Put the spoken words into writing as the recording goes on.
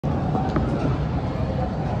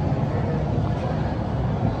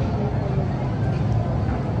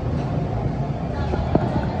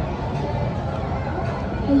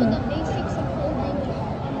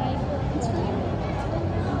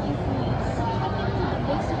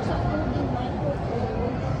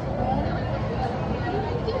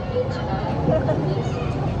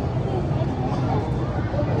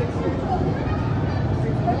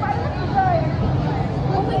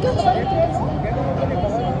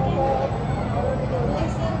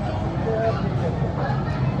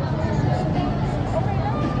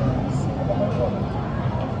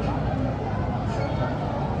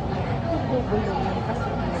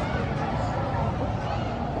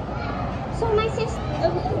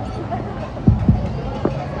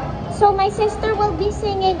my sister will be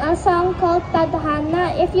singing a song called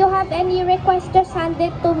Tadhana. If you have any request, just send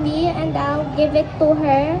it to me and I'll give it to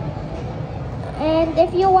her. And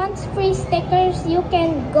if you want free stickers, you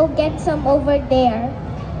can go get some over there.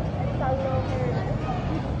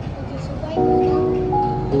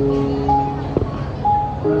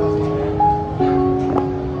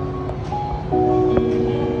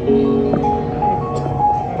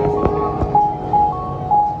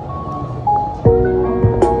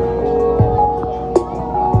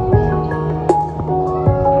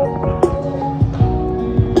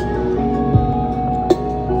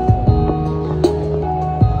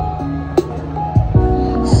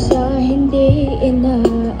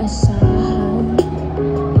 Inaasahan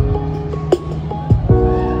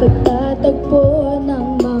pagtatagpo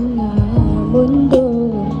ng mga mundo,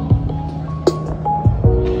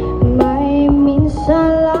 may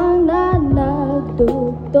minsan lang na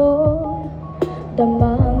nagdugtong,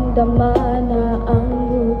 damang-dama na ang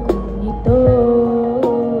lugong nito.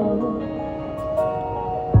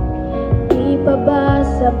 Di pa ba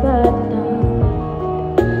sapat ang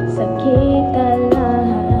sakit at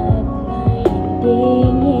lahat na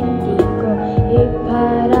hindi ko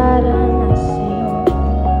ipararanas sa'yo?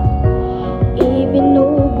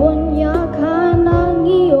 Ibinubunya ka ng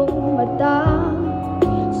iyong mata,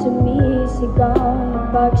 sumisigaw na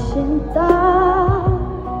pagsinta.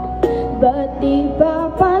 Ba't di ba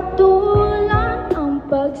patulan ang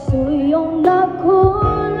pagsuyong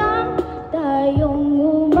nakulang? Tayong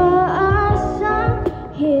umaasa,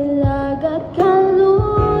 hilag at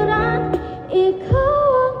kaluran, ikaw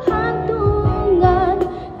ang hantungan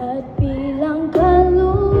at bilang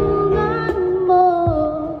kalungan mo,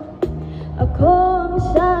 ako ang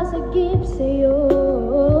sasagip sa'yo.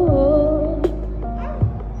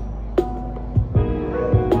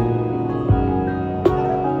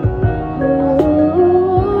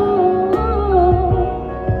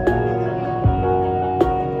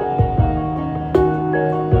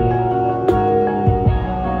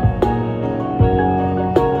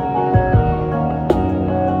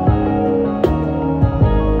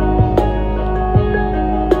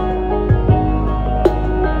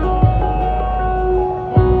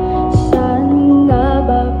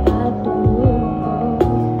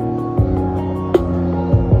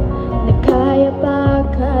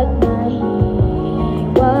 At nahiwagan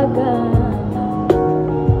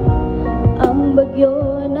ang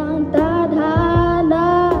bagyo ng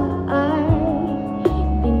tadhana ay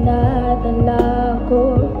dinadala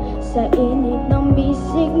ko sa init ng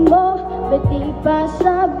bisig mo. Ba't di pa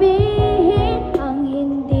sabihin ang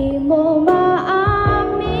hindi mo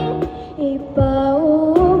maamin?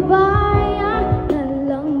 Ipaubaya na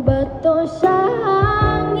lang ba to sa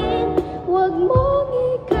hangin? Huwag mong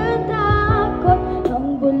ikatakot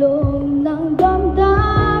ang bulong ng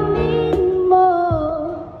damdamin mo.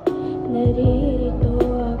 Naririto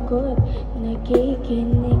ako't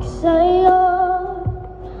nakikinig sa'yo.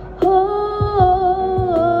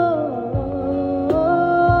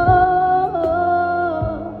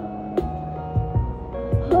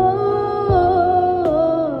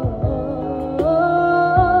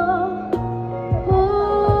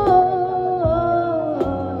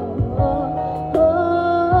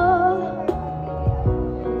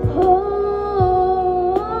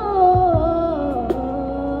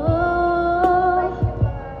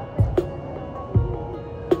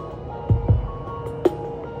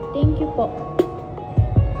 Thank you po.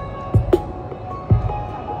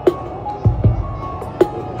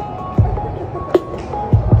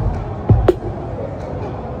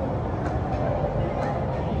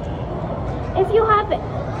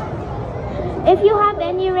 If you have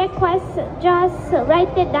any requests, just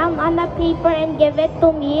write it down on a paper and give it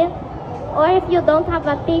to me. Or if you don't have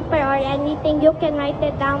a paper or anything, you can write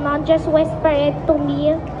it down and just whisper it to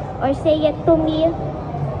me or say it to me.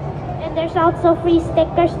 And there's also free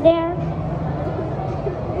stickers there.